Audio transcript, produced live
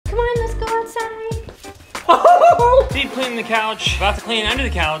outside. Deep cleaning the couch. About to clean under the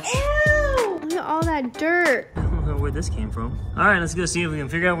couch. Ew! Look at all that dirt. I don't know where this came from. All right, let's go see if we can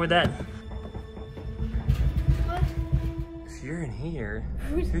figure out where that. What? If you're in here,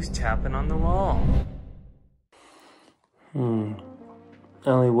 who's tapping on the wall?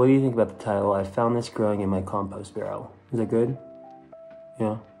 Ellie, what do you think about the title? I found this growing in my compost barrel. Is that good?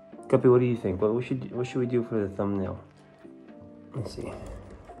 Yeah. Guppy, what do you think? What should we do for the thumbnail? Let's see.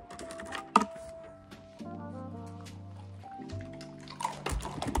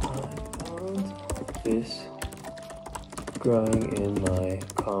 This growing in my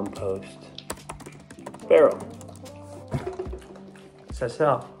compost barrel. Set it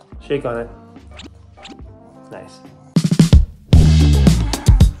off. Shake on it. Nice.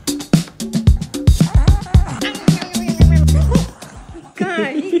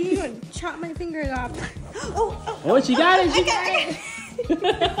 God, you gonna chop my fingers off. What you got it? I got it.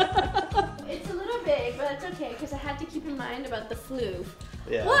 It's a little big, but that's okay because I had to keep in mind about the flu.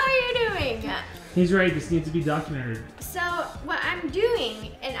 Yeah. What are you doing? He's right, this needs to be documented. So what I'm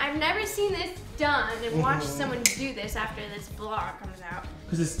doing, and I've never seen this done and watched someone do this after this vlog comes out.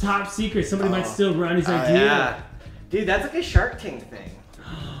 Because it's top secret, somebody might steal Ronnie's idea. Yeah. Dude, that's like a Shark Tank thing.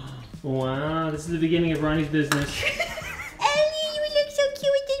 Wow, this is the beginning of Ronnie's business. Ellie, you look so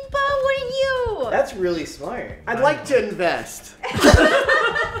cute with this ball, wouldn't you? That's really smart. I'd like to invest.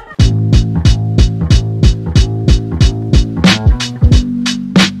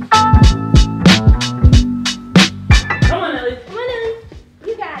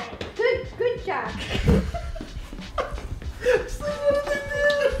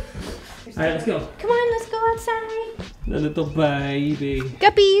 Alright, let's go. Come on, let's go outside. The little baby.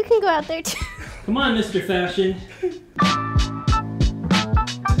 Guppy, you can go out there too. Come on, Mr. Fashion.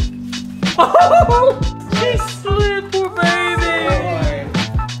 Oh, she slid, poor baby.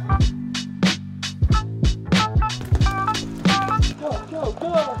 Go.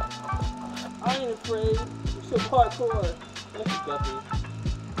 I ain't afraid. You're so parkour. Look at Guppy.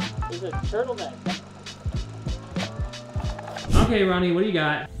 There's a turtleneck. Okay, Ronnie, what do you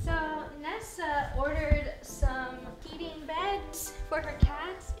got? So, Nessa ordered some heating beds for her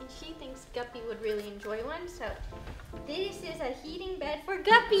cats, and she thinks Guppy would really enjoy one. So, this is a heating bed for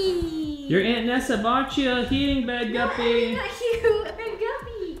Guppy. Your Aunt Nessa bought you a heating bed, Guppy. No, not you.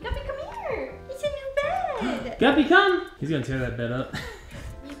 Guppy. Guppy, come here. It's a new bed. Guppy, come. He's gonna tear that bed up.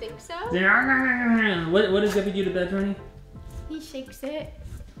 You think so? What does Guppy do to bed, Ronnie? He shakes it.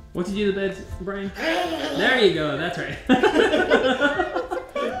 What's he do to bed, Brian? There you go, that's right.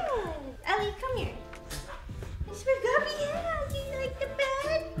 Ellie, come here. It's for Guppy. Yeah, do you like the bed?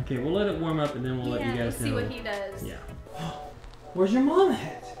 Okay, we'll let it warm up and then we'll let you guys know. See what he does. Yeah. Where's your mom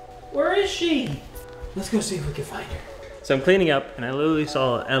at? Where is she? Let's go see if we can find her. So I'm cleaning up and I literally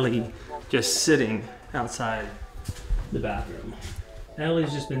saw Ellie just sitting outside the bathroom.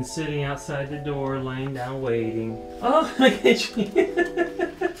 Ellie's just been sitting outside the door, laying down, waiting. Oh, look at you.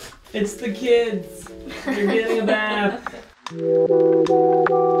 It's the kids. You're getting a bath.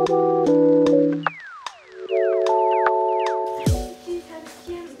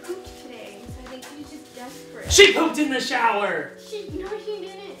 She pooped in the shower! No, she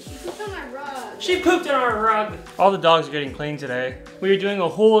didn't. She pooped on my rug. She pooped in our rug. All the dogs are getting cleaned today. We are doing a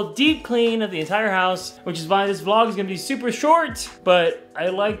whole deep clean of the entire house, which is why this vlog is gonna be super short, but I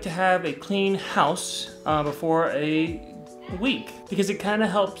like to have a clean house before a week because it kind of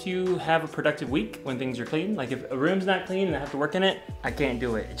helps you have a productive week when things are clean. Like if a room's not clean and I have to work in it, I can't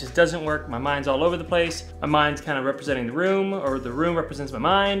do it. It just doesn't work. My mind's all over the place. My mind's kind of representing the room, or the room represents my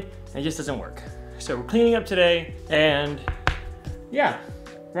mind, and it just doesn't work. So we're cleaning up today, and yeah.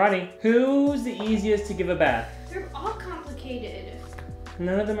 Ronnie, who's the easiest to give a bath? They're all complicated.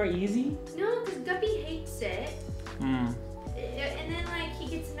 None of them are easy? No, because Guppy hates it. And then like he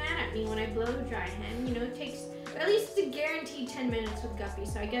gets mad at me when I blow dry him. You know, it takes at least a guaranteed 10 minutes with Guppy,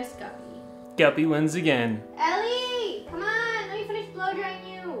 so I guess Guppy. Guppy wins again. Ellie, come on, let me finish blow drying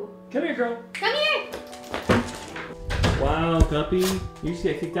you. Come here, girl. Come here. Wow, Guppy, you just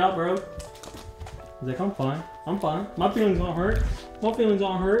get kicked out, bro. He's like, I'm fine. I'm fine. My feelings won't hurt. My feelings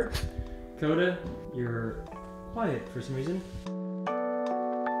won't hurt. Coda, you're quiet for some reason.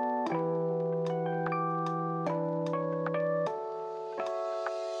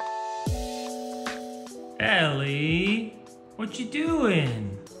 Ellie, what you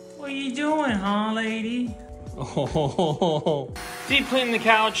doing? What you doing, huh, lady? Oh, deep cleaning the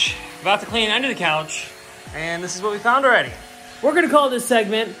couch. About to clean under the couch. And this is what we found already. We're gonna call this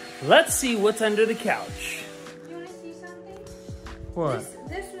segment, Let's See What's Under the Couch. You wanna see something? What?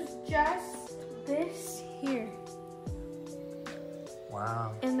 This was just this here. Wow.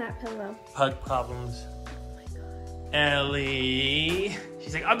 wow. And that pillow. Pug problems. Oh my God. Ellie.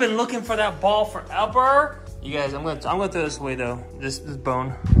 She's like, I've been looking for that ball forever. You guys, I'm gonna throw this away though. This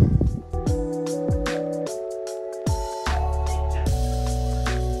bone.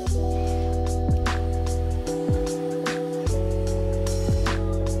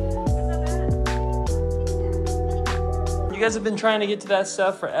 You guys have been trying to get to that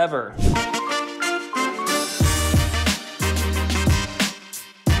stuff forever.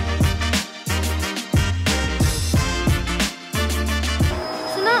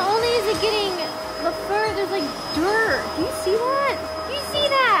 There's like dirt. Do you see that? Do you see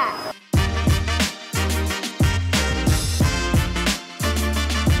that?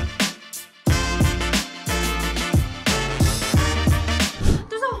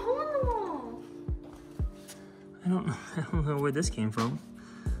 There's a hole in the wall. I don't know where this came from.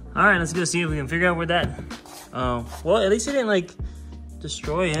 All right, let's go see if we can figure out where that. Oh, well, at least it didn't like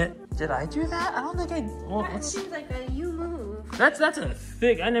destroy it. Did I do that? I don't think I. Well, That seems like a you move. That's a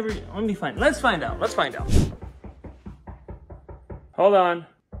thick. I never. Let me find. Let's find out. Let's find out. Hold on.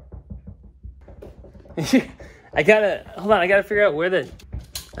 I gotta hold on. I gotta figure out where the.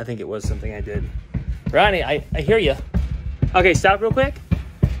 I think it was something I did. Ronnie, I hear you. Okay, stop real quick.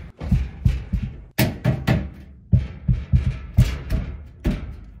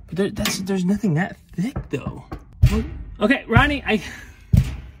 But there's nothing that thick though. Okay, Ronnie,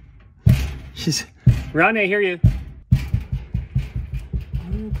 Ronnie, I hear you.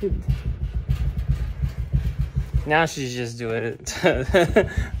 Now she's just doing it to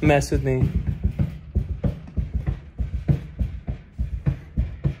mess with me.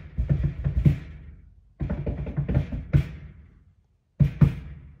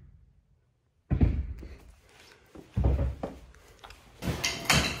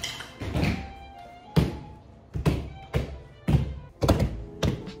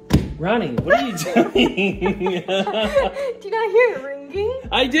 Ronnie, what are you doing? Do you not hear it ringing?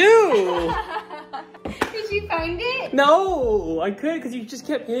 I do! Did you find it? No, I couldn't because you just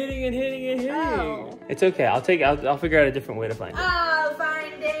kept hitting and hitting and hitting. Oh. It's okay. I'll figure out a different way to find it. I'll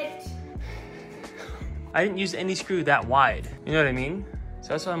find it. I didn't use any screw that wide. You know what I mean? So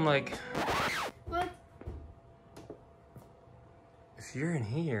that's why I'm like, What? if you're in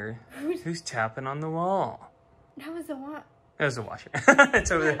here, who's tapping on the wall? That was the what? That was the washer.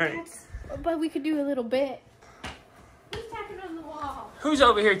 It's over there. But we could do a little bit. Who's tapping on the wall? Who's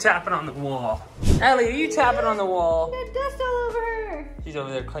over here tapping on the wall? Ellie, are you tapping on the wall? Got dust all over her. She's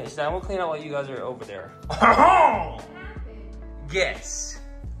over there cleaning. So I will clean out while you guys are over there. What happened? Guess.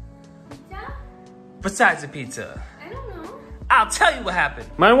 Pizza? Besides the pizza. I don't know. I'll tell you what happened.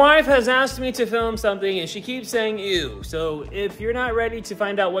 My wife has asked me to film something and she keeps saying ew. So if you're not ready to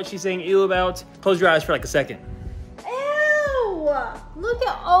find out what she's saying ew about, close your eyes for like a second. Ew! Look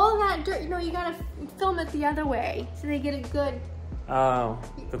at all that dirt. You know, you gotta film it the other way so they get a good. Oh,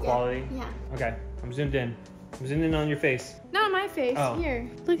 the quality? Yeah. Okay, I'm zoomed in. I'm zoomed in on your face. Not on my face. Oh. Here.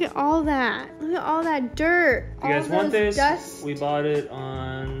 Look at all that. Look at all that dirt. You guys all want those this? Dust. We bought it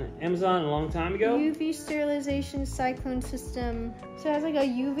on Amazon a long time ago. UV sterilization cyclone system. So it has like a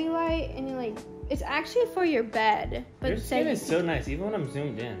UV light and you like, it's actually for your bed. But Your it's skin like- is so nice, even when I'm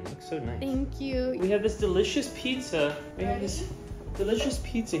zoomed in. It looks so nice. Thank you. We have this delicious pizza. We have this delicious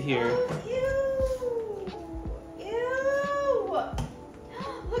pizza here. Oh, ew. Ew.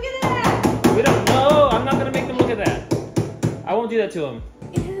 Look at that. We don't know. I'm not gonna make them look at that. I won't do that to them.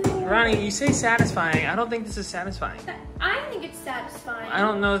 Ew. Ronnie, you say satisfying. I don't think this is satisfying. I think it's satisfying. I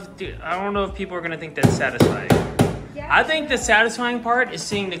don't know if people are gonna think that's satisfying. Yeah. I think the satisfying part is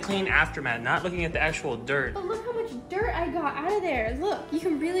seeing the clean aftermath, not looking at the actual dirt. But look how much dirt I got out of there. Look, you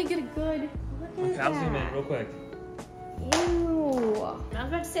can really get a good look at Okay, that. I'll zoom in real quick. Ew. I was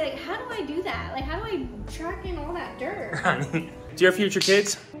about to say, like, how do I do that? Like, how do I track in all that dirt? Ronnie, dear future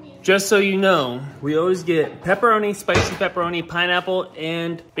kids, just so you know, we always get pepperoni, spicy pepperoni, pineapple,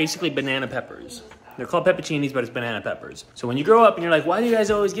 and basically banana peppers. They're called pepperoncinis, but it's banana peppers. So when you grow up and you're like, why do you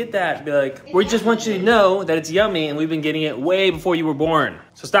guys always get that? Be like, we just want you to know that it's yummy and we've been getting it way before you were born.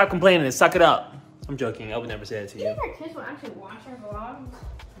 So stop complaining and suck it up. I'm joking, I would never say that to Do you you. think our kids will actually watch our vlogs?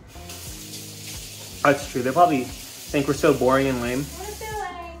 That's true, they probably think we're so boring and lame. What if they're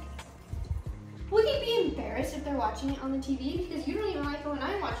like, would you be embarrassed if they're watching it on the TV? Because you don't even like it when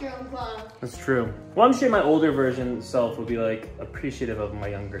I watch your own vlog. That's true. Well, I'm sure my older version self would be like appreciative of my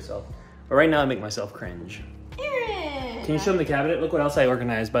younger self. But right now I make myself cringe. Aaron! Can you show them the cabinet? Look what else I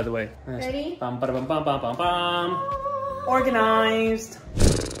organized, by the way. Ready? Bum, bada, bum, bum, bum, bum, bum. Organized.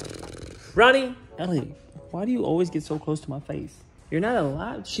 Ronnie. Ellie, why do you always get so close to my face? You're not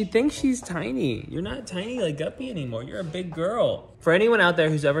allowed. She thinks she's tiny. You're not tiny like Guppy anymore. You're a big girl. For anyone out there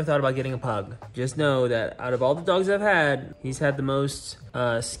who's ever thought about getting a pug, just know that out of all the dogs I've had, he's had the most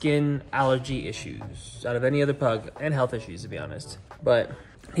skin allergy issues out of any other pug, and health issues, to be honest. But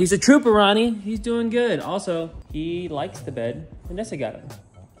he's a trooper, Ronnie. He's doing good. Also, he likes the bed. Vanessa got him.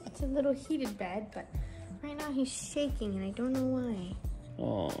 It's a little heated bed, but right now he's shaking and I don't know why.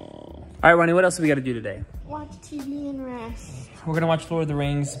 Oh. All right, Ronnie, what else do we got to do today? Watch TV and rest. We're gonna watch Lord of the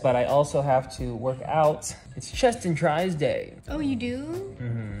Rings, but I also have to work out. It's chest and tries day. Oh, you do?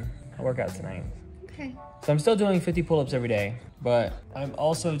 Mm-hmm. I work out tonight. Okay. So I'm still doing 50 pull-ups every day, but I'm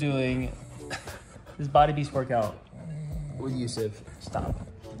also doing this Body Beast workout with Yusuf. Stop.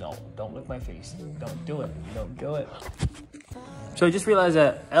 Don't lick my face. Don't do it. Don't do it. So I just realized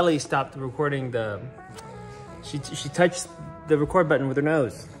that Ellie stopped recording she touched the record button with her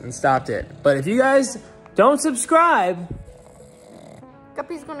nose and stopped it. But if you guys don't subscribe,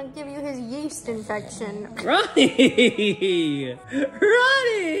 Guppy's gonna give you his yeast infection. Ronnie!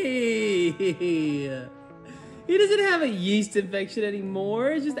 Ronnie! He doesn't have a yeast infection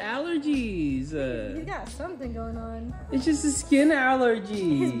anymore. It's just allergies. He's got something going on. It's just a skin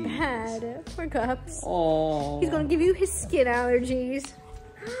allergy. It's bad for Gups. Oh. He's gonna give you his skin allergies.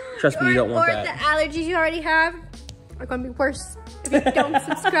 Trust me, you don't want or that. the allergies you already have are gonna be worse if you don't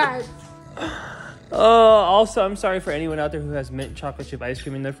subscribe. Also, I'm sorry for anyone out there who has mint chocolate chip ice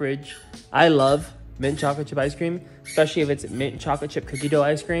cream in their fridge. I love mint chocolate chip ice cream, especially if it's mint chocolate chip cookie dough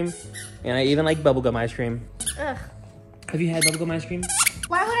ice cream. And I even like bubblegum ice cream. Ugh. Have you had bubblegum ice cream?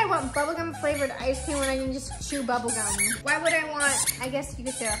 Why would I want bubblegum flavored ice cream when I can just chew bubblegum? Why would I want, I guess you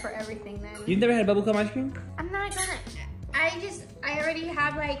could say that for everything then. You've never had bubblegum ice cream? I'm not gonna, I already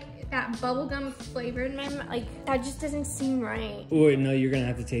have like that bubblegum flavor in my mouth. Like, that just doesn't seem right. Or no, you're gonna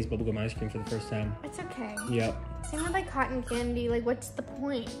have to taste bubblegum ice cream for the first time. It's okay. Yep. Same with like cotton candy. Like, what's the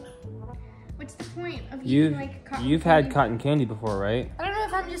point? What's the point of eating like cotton candy? You've had cotton candy before, right? I don't know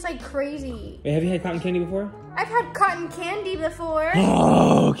if I'm just like crazy. Wait, have you had cotton candy before? I've had cotton candy before.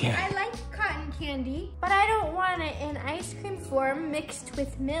 Oh, okay. I like cotton candy, but I don't want it in ice cream form mixed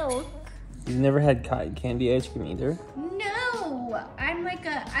with milk. You've never had cotton candy ice cream either? No,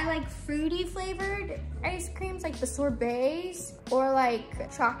 I like fruity flavored ice creams, like the sorbets, or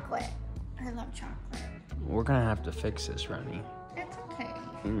like chocolate. I love chocolate. We're gonna have to fix this, Ronnie. That's okay.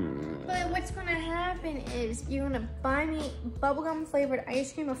 But what's gonna happen is you're gonna buy me bubblegum flavored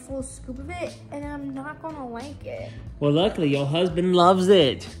ice cream, a full scoop of it, and I'm not gonna like it. Well, luckily your husband loves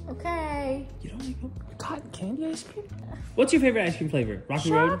it. Okay. You don't like cotton candy ice cream? What's your favorite ice cream flavor?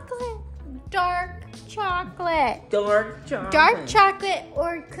 Rocky Road? Chocolate. Dark chocolate. Dark chocolate. Dark chocolate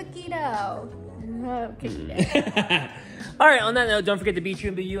or cookie dough. Oh, cookie dough. All right, on that note, don't forget to be true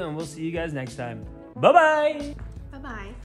and be you, and we'll see you guys next time. Bye-bye. Bye-bye.